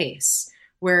healthier place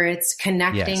where it's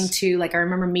connecting to, like, I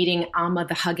remember meeting Amma,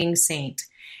 the hugging saint.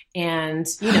 And,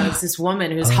 it's this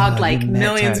woman who's hugged like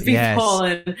millions of people.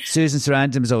 Yes. And Susan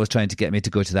Sarandon was always trying to get me to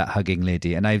go to that hugging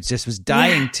lady. And I just was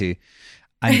dying to.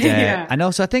 And and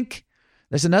also I think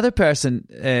there's another person,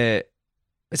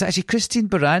 it's actually Christine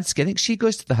Baranski. I think she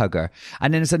goes to the hugger.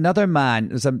 And then there's another man.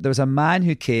 There was a man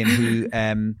who came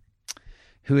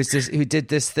who did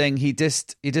this thing. He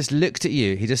just looked at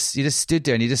you. He just stood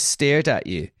there and he just stared at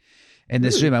you in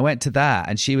this room. I went to that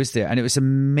and she was there and it was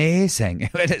amazing.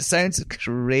 It sounds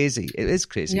crazy. It is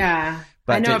crazy. Yeah.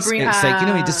 But I know, it's like,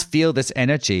 you just feel this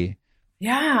energy.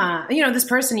 Yeah. This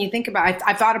person you think about,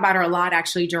 I've thought about her a lot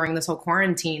actually during this whole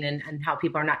quarantine and how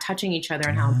people are not touching each other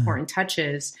and how important touch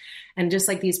is. And just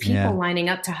like these people lining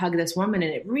up to hug this woman.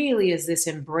 And it really is this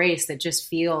embrace that just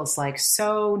feels like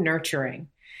so nurturing.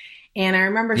 And I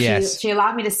remember she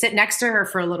allowed me to sit next to her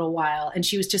for a little while, and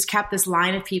she was just kept this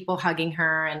line of people hugging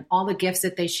her and all the gifts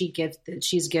that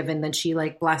she's given, then she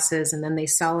like blesses, and then they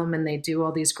sell them and they do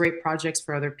all these great projects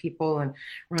for other people and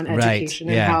run education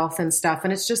and health and stuff.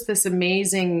 And it's just this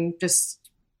amazing just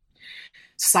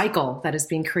cycle that is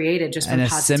being created just from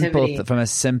positivity. From a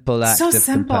simple act of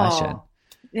compassion.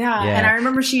 Yeah. And I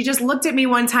remember she just looked at me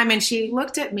one time and she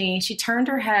turned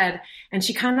her head and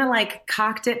she kind of like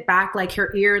cocked it back like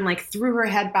her ear and like threw her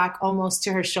head back almost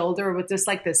to her shoulder with just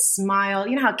like this smile.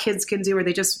 You know how kids can do where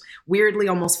they just weirdly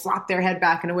almost flop their head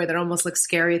back in a way that almost looks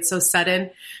scary. It's so sudden.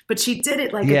 But she did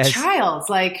it like a child.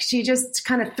 Like she just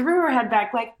kind of threw her head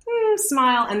back like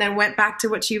smile and then went back to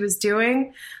what she was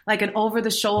doing, like an over the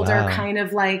shoulder kind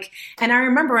of like. And I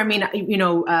remember,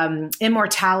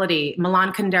 Immortality,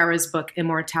 Milan Kundera's book,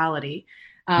 Immortality.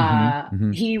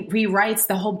 He writes,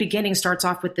 the whole beginning starts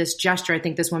off with this gesture. I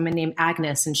think this woman named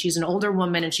Agnes, and she's an older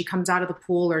woman and she comes out of the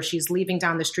pool or she's leaving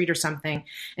down the street or something.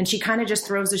 And she kind of just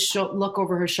throws a look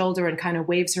over her shoulder and kind of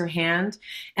waves her hand.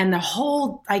 And the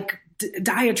whole like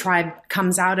diatribe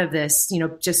comes out of this,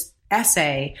 just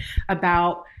essay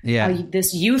about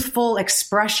this youthful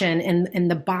expression in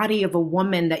the body of a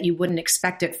woman that you wouldn't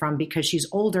expect it from because she's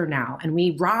older now. And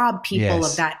we rob people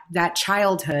of that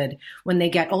childhood when they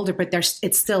get older, but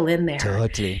it's still in there.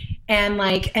 Totally. And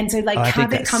to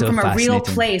have it come from a real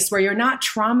place where you're not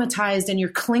traumatized and you're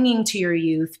clinging to your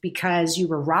youth because you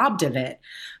were robbed of it,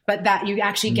 but that you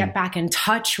actually get back in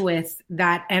touch with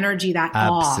that energy, that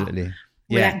awe,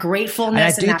 that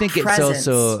gratefulness, and I do think presence. It's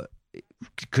also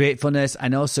gratefulness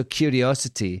and also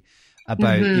curiosity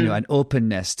about an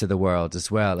openness to the world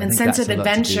as well, and sense of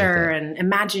adventure and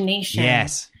imagination,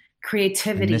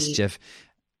 creativity, and mischief.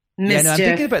 Yeah, no, I'm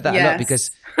thinking about that a lot because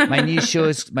my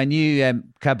new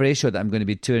cabaret show that I'm going to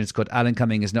be touring is called Alan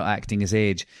Cumming is Not Acting His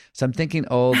Age. So I'm thinking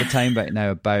all the time right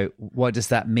now about what does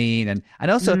that mean,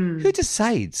 and also who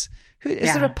decides.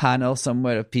 Is there a panel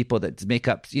somewhere of people that make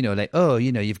up,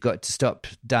 you've got to stop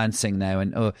dancing now,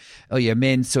 and your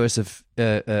main source of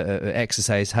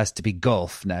exercise has to be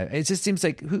golf now. It just seems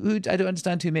like who I don't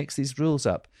understand who makes these rules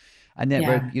up, and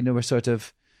yet we're sort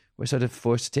of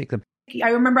forced to take them. I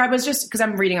remember I was just because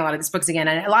I'm reading a lot of these books again,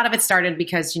 and a lot of it started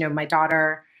because my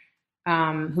daughter,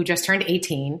 who just turned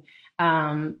 18,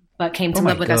 but came to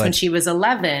live with us when she was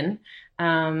 11.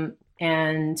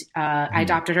 And I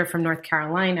adopted her from North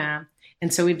Carolina.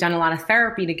 And so we've done a lot of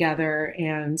therapy together.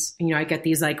 And, I get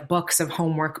these like books of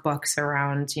homework books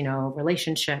around,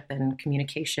 relationship and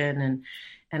communication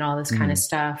and all this kind of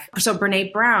stuff. So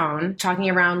Brene Brown talking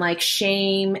around like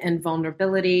shame and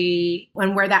vulnerability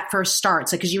and where that first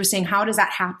starts, like, because you were saying, how does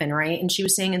that happen? Right. And she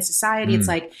was saying in society, it's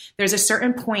like, there's a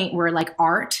certain point where like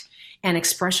art and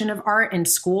expression of art in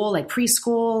school, like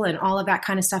preschool and all of that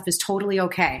kind of stuff is totally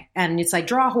okay. And it's like,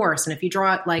 draw a horse. And if you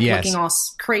draw it like looking all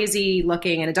crazy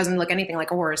looking and it doesn't look anything like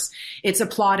a horse, it's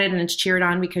applauded and it's cheered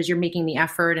on because you're making the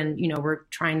effort. And, you know, we're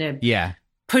trying to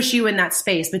push you in that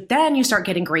space. But then you start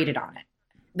getting graded on it.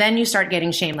 Then you start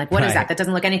getting shamed. Like, what is that? That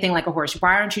doesn't look anything like a horse.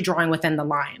 Why aren't you drawing within the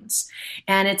lines?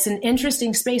 And it's an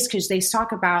interesting space because they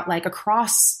talk about like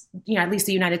across, you know, at least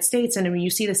the United States. And when you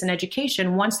see this in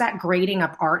education, once that grading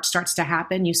of art starts to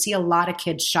happen, you see a lot of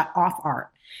kids shut off art.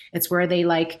 It's where they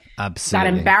like got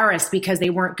embarrassed because they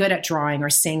weren't good at drawing or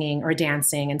singing or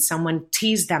dancing and someone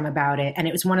teased them about it. And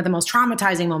it was one of the most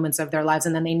traumatizing moments of their lives.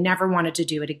 And then they never wanted to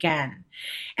do it again.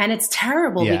 And it's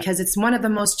terrible because it's one of the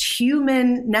most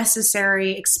human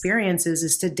necessary experiences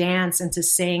is to dance and to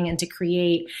sing and to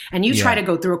create. And you try to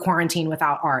go through a quarantine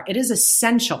without art. It is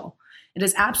essential. It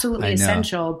is absolutely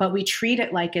essential, but we treat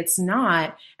it like it's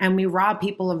not. And we rob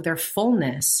people of their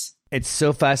fullness. It's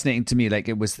so fascinating to me. Like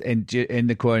it was in the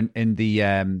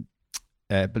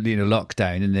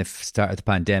lockdown in the start of the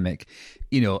pandemic,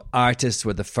 you know, artists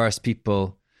were the first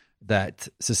people that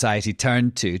society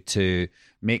turned to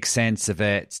make sense of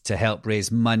it, to help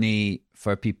raise money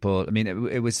for people. I mean,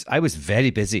 I was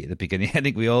very busy at the beginning. I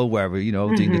think we all were, you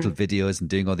know, doing little videos and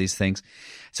doing all these things.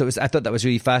 So I thought that was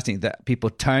really fascinating that people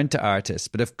turned to artists.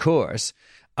 But of course,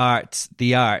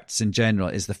 the arts in general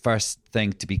is the first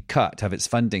thing to be cut, have its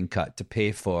funding cut to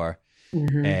pay for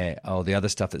all the other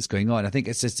stuff that's going on. I think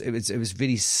it's just, it was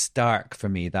really stark for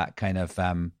me, that kind of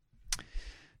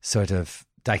sort of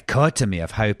dichotomy of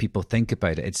how people think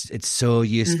about it. It's so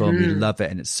useful and we love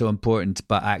it and it's so important,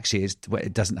 but actually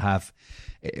it doesn't have,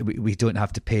 we don't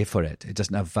have to pay for it. It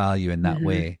doesn't have value in that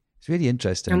way. It's really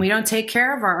interesting. And we don't take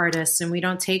care of our artists and we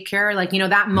don't take care, like, you know,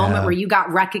 that moment where you got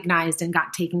recognized and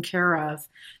got taken care of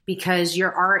because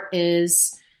your art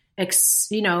is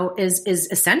essential,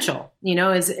 you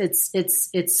know,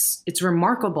 it's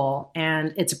remarkable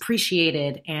and it's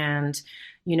appreciated and,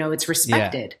 you know, it's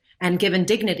respected and given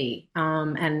dignity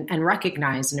and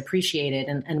recognized and appreciated.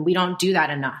 And we don't do that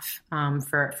enough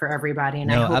for everybody.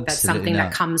 And I hope that's something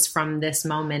that comes from this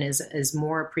moment is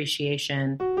more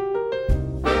appreciation.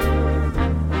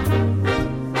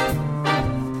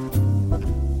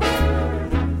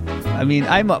 I mean,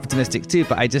 I'm optimistic too,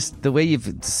 but the way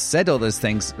you've said all those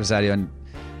things, Rosario, and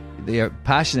your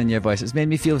passion in your voice, it's made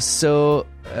me feel so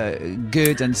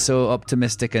good and so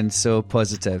optimistic and so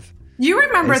positive. You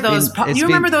remember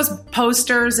those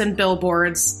posters and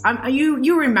billboards.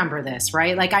 You remember this,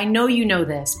 right? Like, I know you know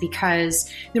this because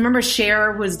you remember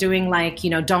Cher was doing like, you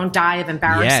know, don't die of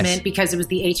embarrassment because it was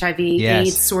the HIV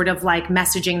AIDS sort of like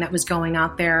messaging that was going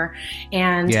out there.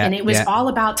 And it was all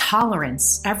about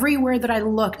tolerance. Everywhere that I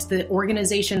looked, the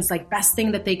organization's like best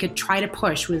thing that they could try to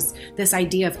push was this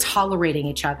idea of tolerating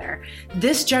each other.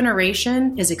 This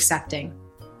generation is accepting.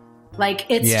 Like,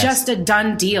 it's just a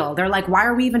done deal. They're like, why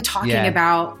are we even talking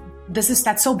about this?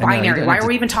 That's so binary. Why are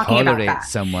we even talking about that?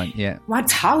 Someone, Why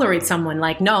tolerate someone?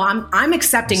 Like, no, I'm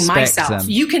accepting Respect myself. Them.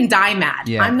 You can die mad.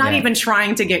 I'm not even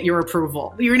trying to get your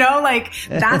approval. You know, like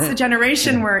that's the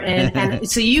generation we're in. And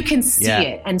so you can see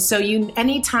it. And so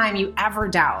anytime you ever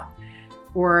doubt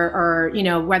or, you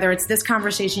know, whether it's this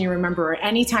conversation you remember or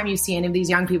anytime you see any of these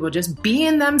young people just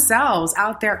being themselves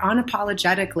out there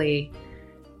unapologetically,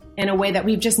 in a way that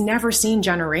we've just never seen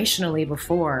generationally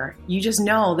before, you just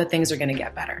know that things are going to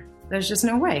get better. There's just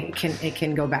no way it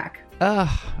can go back.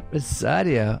 Oh,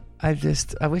 Rosario, I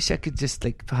wish I could just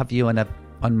like have you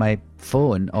on my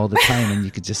phone all the time and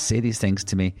you could just say these things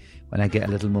to me when I get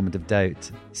a little moment of doubt.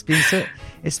 It's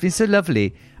been so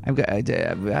lovely. I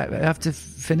have to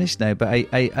finish now, but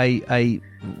I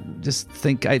just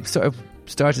think I sort of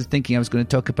started thinking I was going to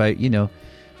talk about, you know,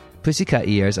 Pussycat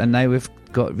Ears, and now we've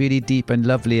got really deep and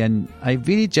lovely, and I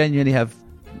really genuinely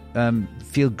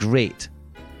feel great,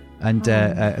 and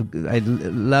I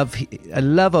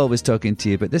love always talking to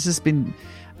you. But this has been,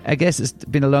 I guess it's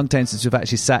been a long time since we've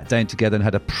actually sat down together and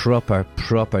had a proper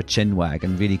chinwag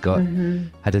and really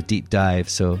had a deep dive.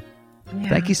 So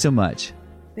thank you so much.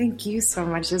 Thank you so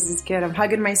much. This is good. I'm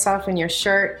hugging myself in your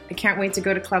shirt. I can't wait to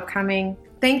go to Club Cumming.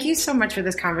 Thank you so much for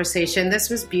this conversation.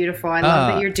 This was beautiful. I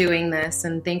love that you're doing this,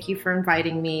 and thank you for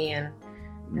inviting me and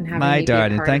having my me darling.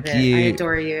 Be a part Thank of it. you. I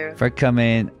adore you for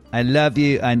coming. I love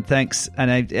you, and thanks. And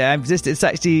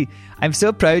I'm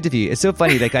so proud of you. It's so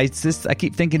funny. Like I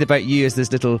keep thinking about you as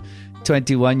this little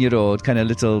 21-year-old kind of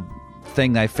little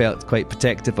thing I felt quite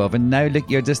protective of. And now look,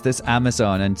 you're just this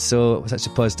Amazon and such a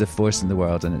positive force in the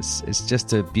world. And it's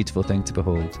just a beautiful thing to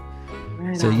behold.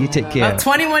 Right so you take care. Well,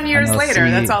 21 years later,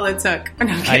 that's all it took.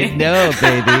 I know,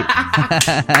 baby.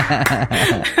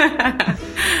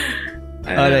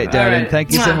 All right, darling.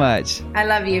 Thank you so much. I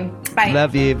love you. Bye.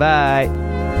 Love you. Bye.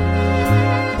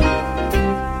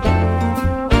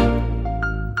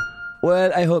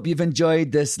 Well, I hope you've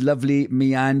enjoyed this lovely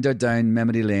meander down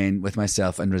memory lane with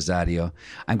myself and Rosario.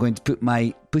 I'm going to put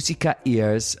my pussycat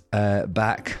ears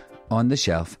back on the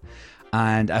shelf,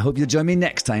 and I hope you'll join me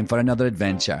next time for another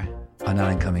adventure on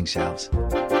Alan Cumming Shelves.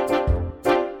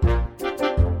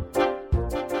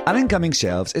 Alan Cumming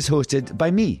Shelves is hosted by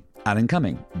me, Alan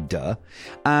Cumming,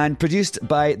 and produced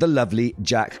by the lovely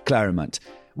Jack Claremont.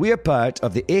 We are part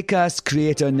of the Acast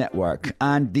Creator Network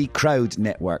and the Crowd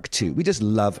Network too. We just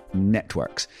love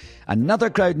networks. Another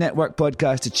Crowd Network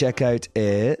podcast to check out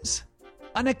is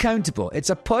Unaccountable. It's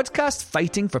a podcast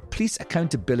fighting for police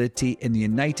accountability in the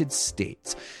United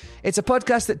States. It's a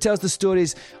podcast that tells the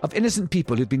stories of innocent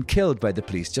people who've been killed by the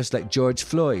police, just like George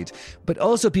Floyd, but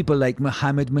also people like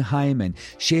Mohammed Muhaimin,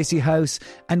 Shacey House,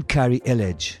 and Carrie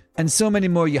Illich. And so many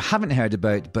more you haven't heard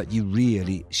about, but you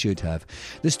really should have.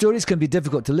 The stories can be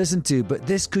difficult to listen to, but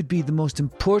this could be the most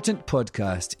important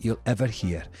podcast you'll ever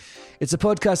hear. It's a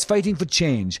podcast fighting for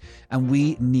change, and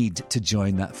we need to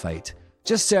join that fight.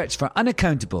 Just search for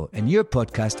Unaccountable in your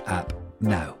podcast app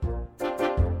now.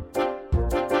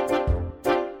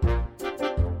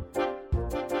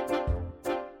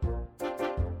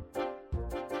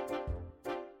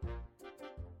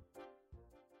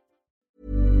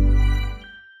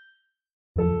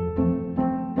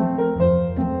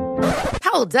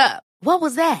 Hold up. What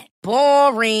was that?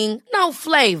 Boring. No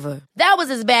flavor. That was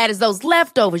as bad as those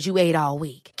leftovers you ate all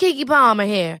week. Keke Palmer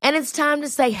here, and it's time to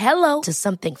say hello to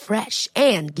something fresh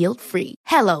and guilt-free.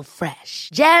 Hello Fresh.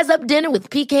 Jazz up dinner with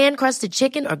pecan-crusted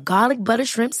chicken or garlic butter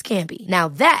shrimp scampi. Now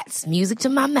that's music to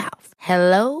my mouth.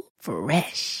 Hello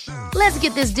Fresh. Let's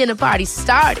get this dinner party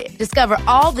started. Discover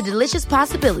all the delicious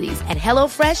possibilities at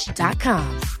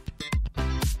HelloFresh.com.